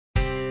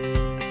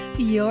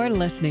You're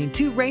listening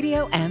to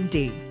Radio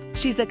MD.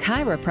 She's a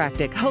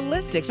chiropractic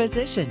holistic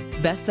physician,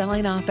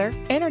 best-selling author,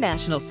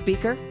 international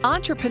speaker,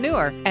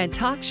 entrepreneur, and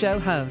talk show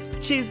host.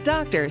 She's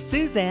Dr.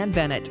 Susanne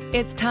Bennett.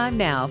 It's time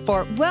now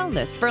for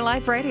Wellness for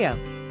Life Radio.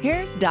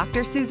 Here's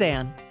Dr.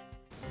 Susanne.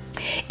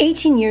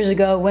 18 years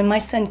ago, when my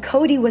son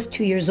Cody was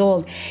 2 years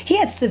old, he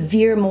had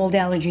severe mold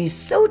allergies,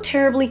 so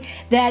terribly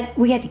that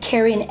we had to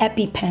carry an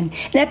EpiPen.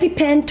 An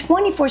EpiPen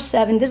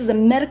 24/7, this is a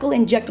medical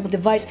injectable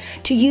device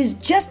to use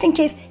just in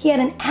case he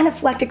had an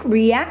anaphylactic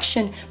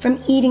reaction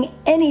from eating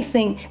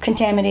anything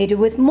contaminated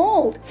with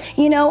mold.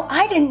 You know,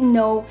 I didn't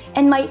know,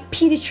 and my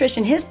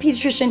pediatrician, his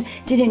pediatrician,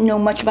 didn't know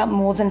much about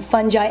molds and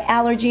fungi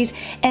allergies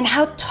and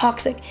how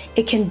toxic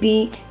it can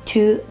be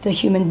to the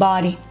human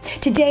body.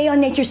 Today on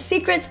Nature's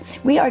Secrets,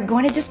 we are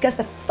going to discuss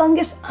the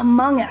fungus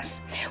among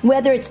us,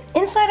 whether it's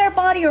inside our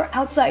body or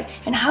outside,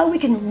 and how we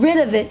can rid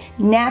of it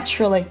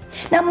naturally.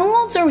 Now,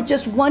 molds are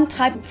just one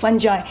type of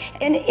fungi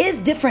and it is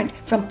different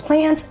from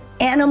plants,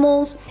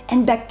 animals,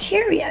 and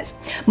bacteria.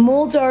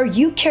 Molds are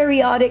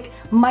eukaryotic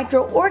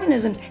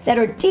microorganisms that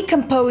are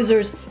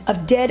decomposers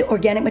of dead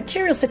organic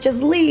materials such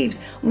as leaves,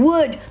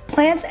 wood,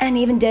 plants, and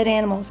even dead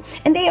animals.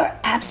 And they are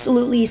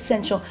absolutely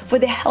essential for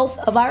the health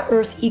of our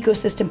Earth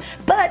ecosystem.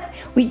 But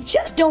we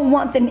just don't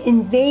want them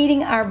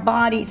invading our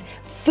bodies,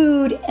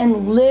 food,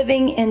 and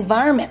living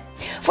environment.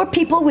 For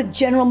people with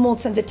general mold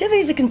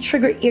sensitivities, it can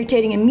trigger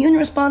irritating immune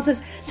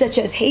responses such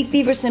as hay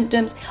fever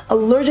symptoms,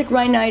 allergic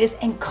rhinitis,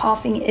 and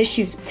coughing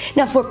issues.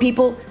 Now, for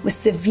people with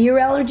severe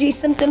allergy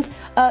symptoms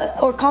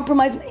or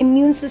compromised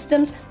immune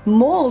systems,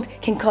 mold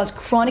can cause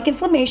chronic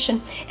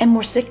inflammation and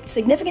more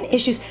significant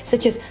issues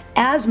such as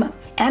asthma,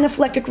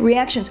 anaphylactic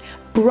reactions,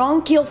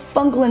 bronchial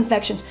fungal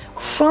infections,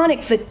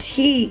 chronic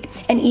fatigue,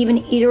 and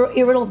even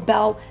irritable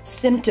bowel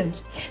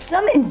symptoms.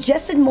 Some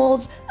ingested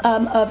molds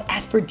of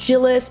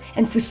Aspergillus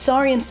and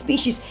Fusarium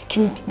species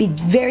can be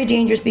very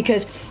dangerous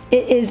because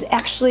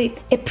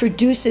it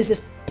produces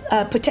this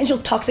potential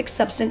toxic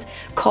substance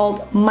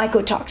called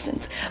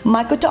mycotoxins.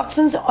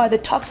 Mycotoxins are the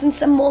toxins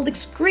some mold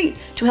excrete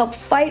to help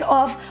fight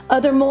off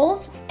other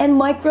molds and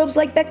microbes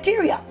like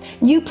bacteria.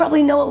 You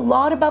probably know a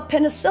lot about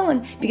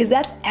penicillin because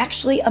that's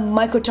actually a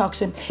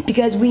mycotoxin,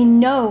 because we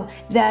know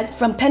that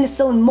from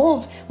penicillin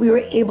molds we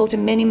were able to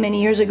many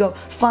years ago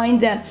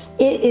find that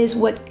it is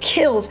what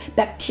kills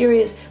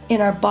bacteria in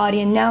our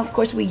body, and now of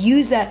course we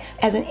use that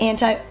as an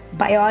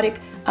antibiotic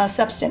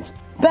substance.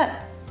 But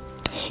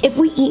if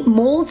we eat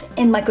molds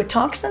and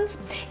mycotoxins,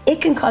 it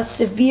can cause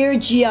severe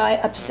GI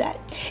upset.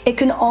 It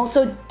can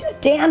also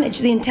damage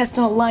the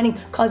intestinal lining,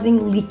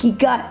 causing leaky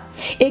gut.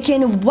 It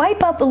can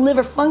wipe out the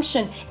liver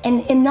function,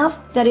 and enough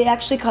that it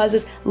actually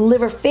causes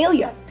liver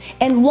failure.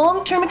 And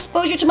long-term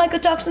exposure to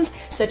mycotoxins,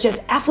 such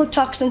as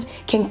aflatoxins,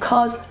 can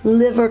cause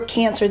liver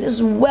cancer. This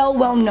is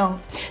well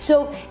known.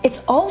 So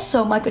it's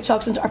also,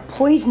 mycotoxins are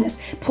poisonous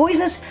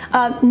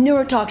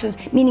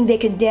neurotoxins, meaning they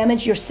can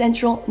damage your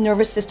central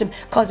nervous system,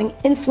 causing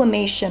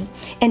inflammation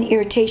and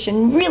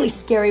irritation. Really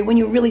scary when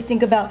you really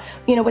think about,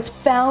 what's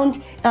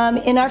found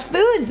in our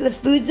foods, the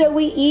foods that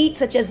we eat,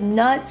 such as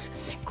nuts,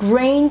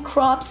 grain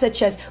crops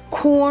such as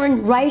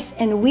corn, rice,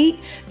 and wheat,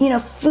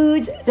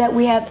 foods that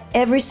we have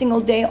every single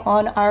day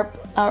on our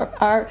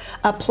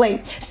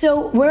plate.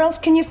 So where else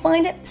can you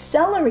find it?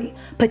 Celery,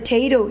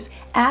 potatoes,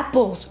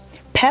 apples,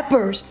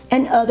 peppers,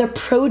 and other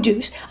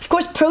produce. Of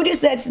course, produce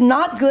that's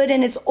not good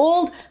and it's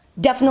old,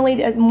 definitely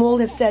that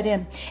mold has set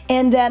in.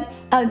 And that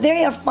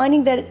they are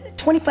finding that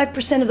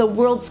 25% of the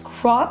world's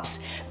crops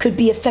could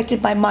be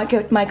affected by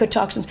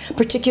mycotoxins,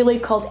 particularly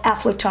called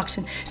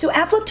aflatoxin. So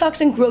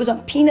aflatoxin grows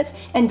on peanuts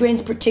and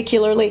grains,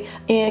 particularly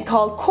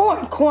called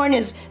corn. Corn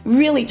is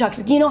really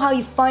toxic. You know how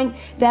you find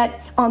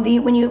that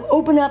when you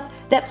open up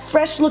that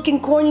fresh looking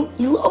corn,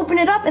 you open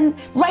it up and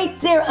right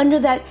there under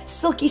that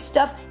silky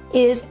stuff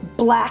is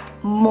black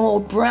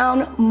mold,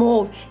 brown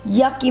mold,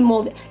 yucky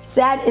mold.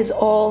 That is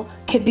all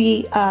could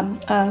be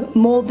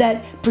mold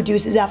that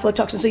produces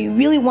aflatoxin. So you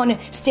really want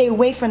to stay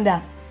away from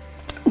that.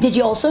 Did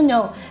you also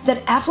know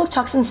that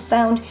aflatoxin is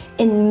found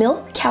in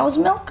milk, cow's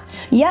milk?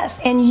 Yes,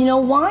 and you know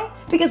why?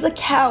 Because the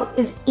cow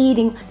is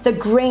eating the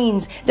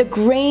grains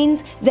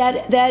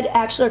that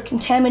actually are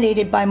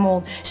contaminated by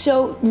mold.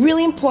 So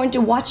really important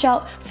to watch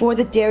out for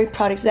the dairy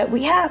products that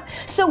we have.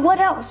 So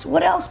what else?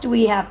 What else do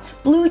we have?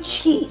 Blue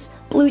cheese.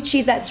 Blue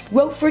cheese, that's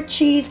Roquefort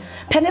cheese.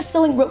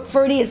 Penicillium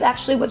roqueforti is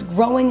actually what's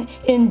growing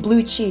in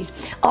blue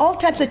cheese. All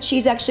types of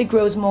cheese actually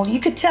grows mold. You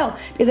could tell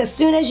because as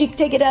soon as you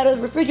take it out of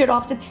the refrigerator,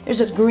 often there's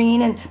this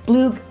green and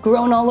blue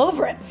growing all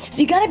over it.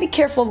 So you gotta be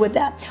careful with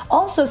that.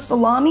 Also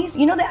salamis,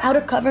 you know the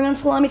outer covering on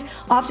salamis,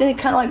 often it's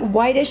kind of like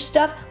whitish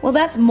stuff. Well,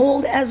 that's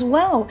mold as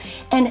well.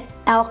 And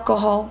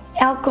alcohol.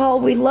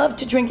 We love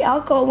to drink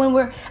alcohol when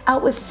we're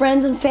out with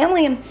friends and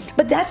family,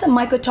 but that's a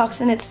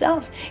mycotoxin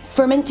itself.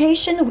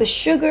 Fermentation with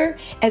sugar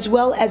as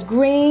well as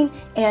grain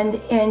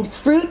and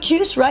fruit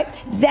juice, right?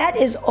 That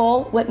is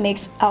all what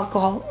makes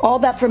alcohol, all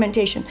that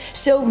fermentation.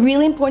 So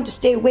really important to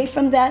stay away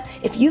from that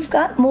if you've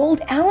got mold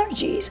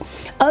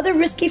allergies. Other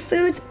risky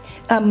foods,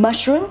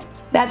 mushrooms,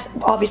 That's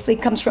obviously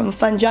comes from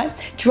fungi.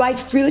 Dried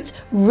fruits,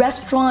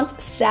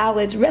 restaurant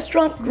salads,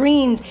 restaurant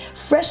greens,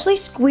 freshly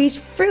squeezed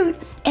fruit,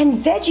 and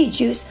veggie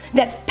juice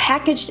that's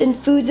packaged in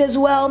foods as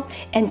well.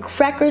 And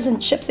crackers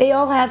and chips, they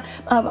all have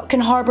can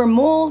harbor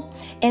mold.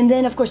 And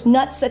then, of course,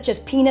 nuts such as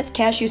peanuts,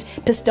 cashews,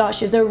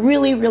 pistachios. They're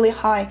really, really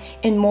high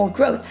in mold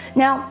growth.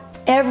 Now,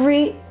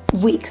 every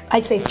week,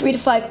 I'd say 3 to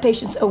 5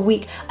 patients a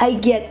week, I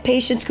get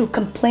patients who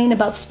complain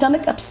about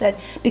stomach upset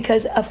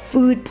because of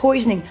food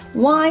poisoning.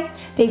 Why?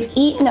 They've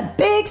eaten a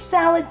big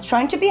salad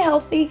trying to be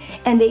healthy,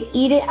 and they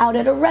eat it out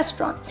at a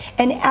restaurant.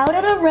 And out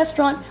at a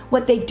restaurant,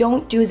 what they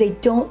don't do is they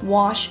don't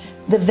wash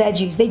the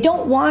veggies. They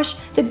don't wash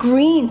the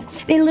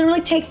greens. They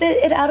literally take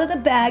it out of the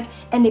bag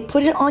and they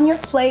put it on your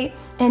plate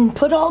and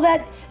put all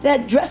that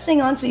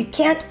dressing on so you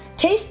can't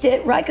taste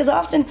it, right? Because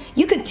often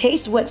you can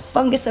taste what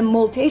fungus and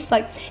mold tastes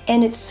like,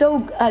 and it's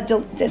so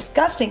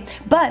disgusting.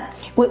 But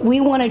what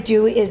we want to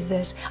do is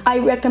this. I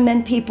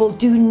recommend people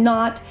do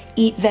not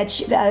eat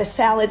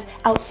salads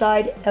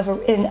outside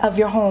of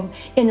your home,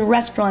 in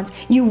restaurants.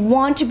 You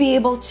want to be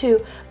able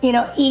to,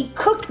 eat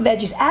cooked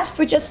veggies. Ask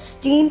for just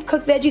steamed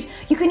cooked veggies.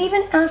 You can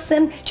even ask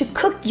them to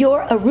cook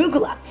your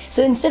arugula.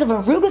 So instead of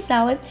arugula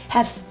salad,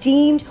 have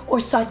steamed or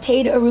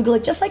sauteed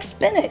arugula, just like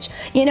spinach,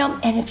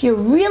 And if you're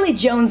really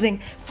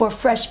jonesing for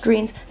fresh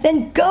greens,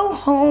 then go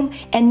home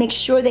and make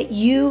sure that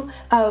you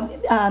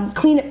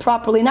clean it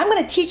properly. And I'm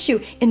going to teach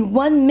you in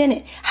 1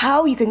 minute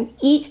how you can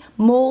eat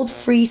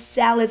mold-free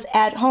salads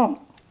at home.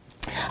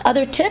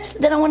 Other tips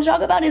that I want to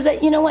talk about is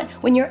that,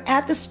 when you're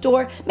at the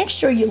store, make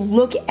sure you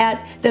look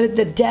at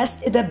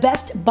the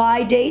best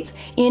buy dates,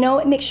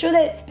 make sure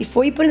that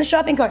before you put in the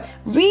shopping cart,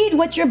 read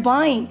what you're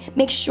buying.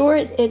 Make sure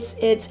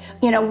it's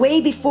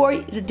way before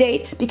the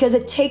date, because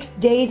it takes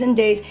days and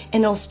days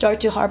and it'll start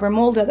to harbor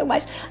mold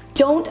otherwise.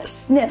 Don't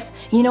sniff.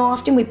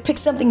 Often we pick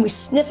something, we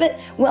sniff it.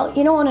 Well,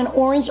 on an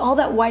orange, all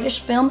that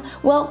whitish film,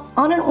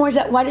 on an orange,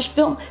 that whitish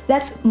film,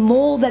 that's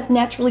mold that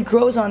naturally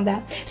grows on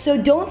that. So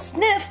don't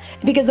sniff,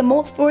 because the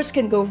mold spores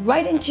can go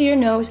right into your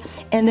nose,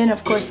 and then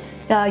of course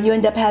you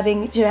end up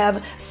having to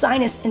have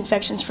sinus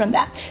infections from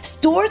that.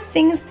 Store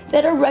things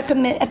that are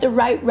at the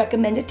right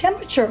recommended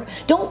temperature.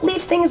 Don't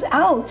leave things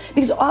out,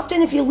 because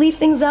often if you leave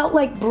things out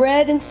like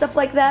bread and stuff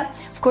like that,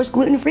 of course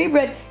gluten-free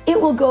bread, it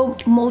will go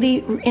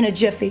moldy in a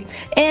jiffy.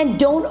 And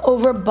don't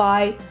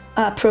overbuy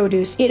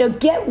produce.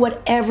 Get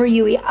whatever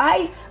you eat.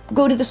 I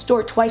go to the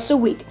store twice a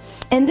week,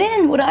 and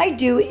then what I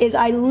do is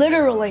I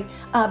literally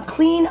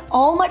clean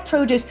all my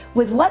produce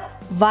with what?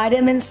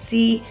 Vitamin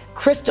C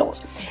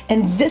crystals.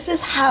 And this is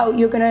how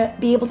you're going to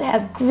be able to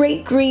have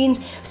great greens,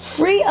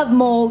 free of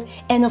mold,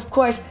 and of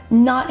course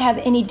not have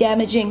any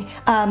damaging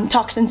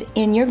toxins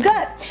in your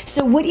gut.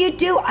 So what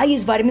do? I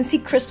use vitamin C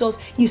crystals.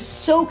 You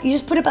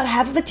just put about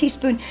half of a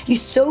teaspoon. You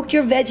soak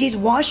your veggies,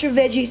 wash your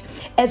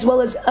veggies, as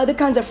well as other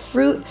kinds of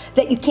fruit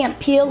that you can't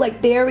peel,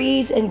 like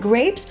berries and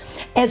grapes,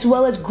 as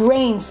well as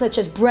grains such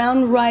as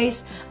brown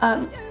rice,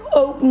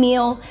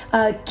 oatmeal,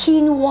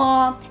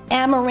 quinoa,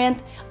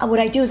 amaranth. What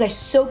I do is I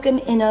soak them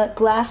in a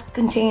glass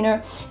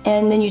container,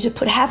 and then you just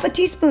put half a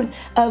teaspoon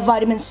of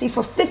vitamin C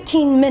for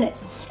 15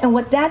 minutes. And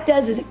what that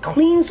does is it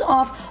cleans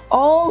off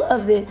all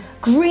of the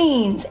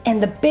greens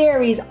and the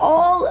berries,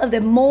 all of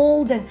the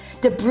mold and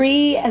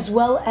debris, as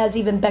well as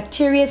even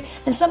bacteria,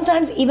 and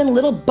sometimes even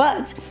little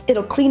bugs.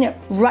 It'll clean it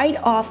right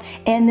off.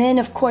 And then,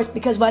 of course,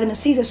 because vitamin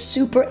C is a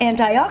super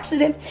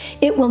antioxidant,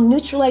 it will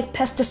neutralize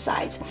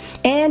pesticides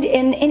and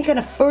any kind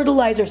of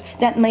fertilizers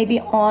that may be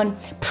on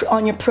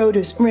your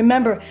produce.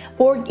 Remember,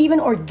 or even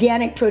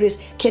organic produce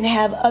can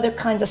have other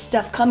kinds of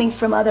stuff coming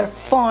from other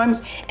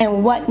farms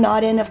and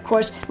whatnot, and of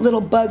course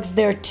little bugs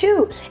there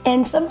too.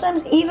 And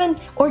sometimes even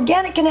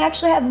organic can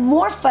actually have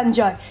more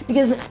fungi,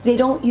 because they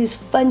don't use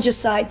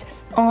fungicides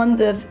on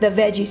the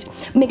veggies.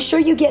 Make sure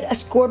you get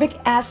ascorbic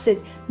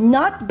acid,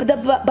 not the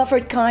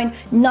buffered kind,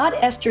 not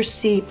ester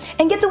C,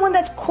 and get the one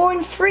that's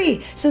corn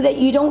free, so that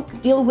you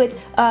don't deal with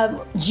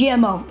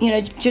GMO,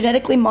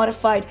 genetically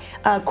modified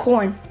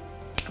corn.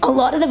 A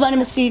lot of the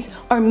vitamin C's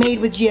are made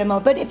with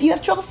GMO, but if you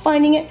have trouble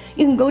finding it,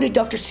 you can go to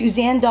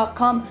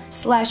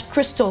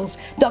drsuzanne.com/crystals,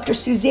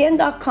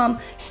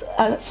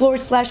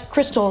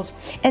 drsuzanne.com/crystals.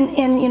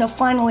 And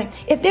finally,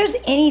 if there's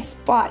any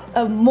spot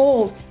of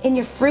mold in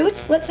your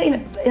fruits, let's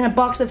say in a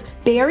box of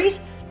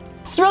berries,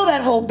 throw that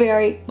whole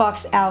berry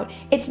box out.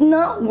 It's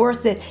not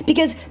worth it,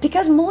 because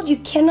mold you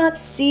cannot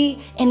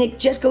see and it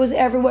just goes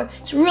everywhere.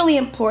 It's really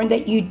important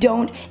that you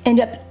don't end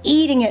up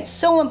eating it.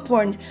 So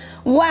important.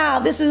 Wow,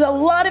 this is a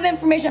lot of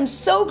information. I'm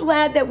so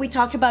glad that we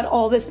talked about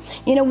all this.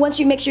 Once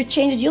you make your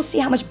changes, you'll see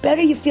how much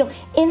better you feel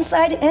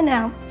inside and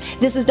out.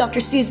 This is Dr.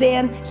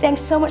 Susanne.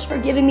 Thanks so much for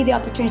giving me the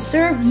opportunity to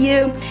serve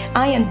you.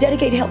 I am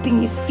dedicated to helping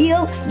you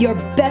feel your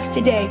best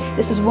today.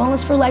 This is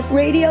Wellness for Life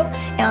Radio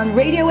on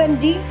Radio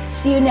MD.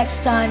 See you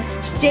next time.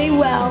 Stay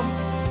well.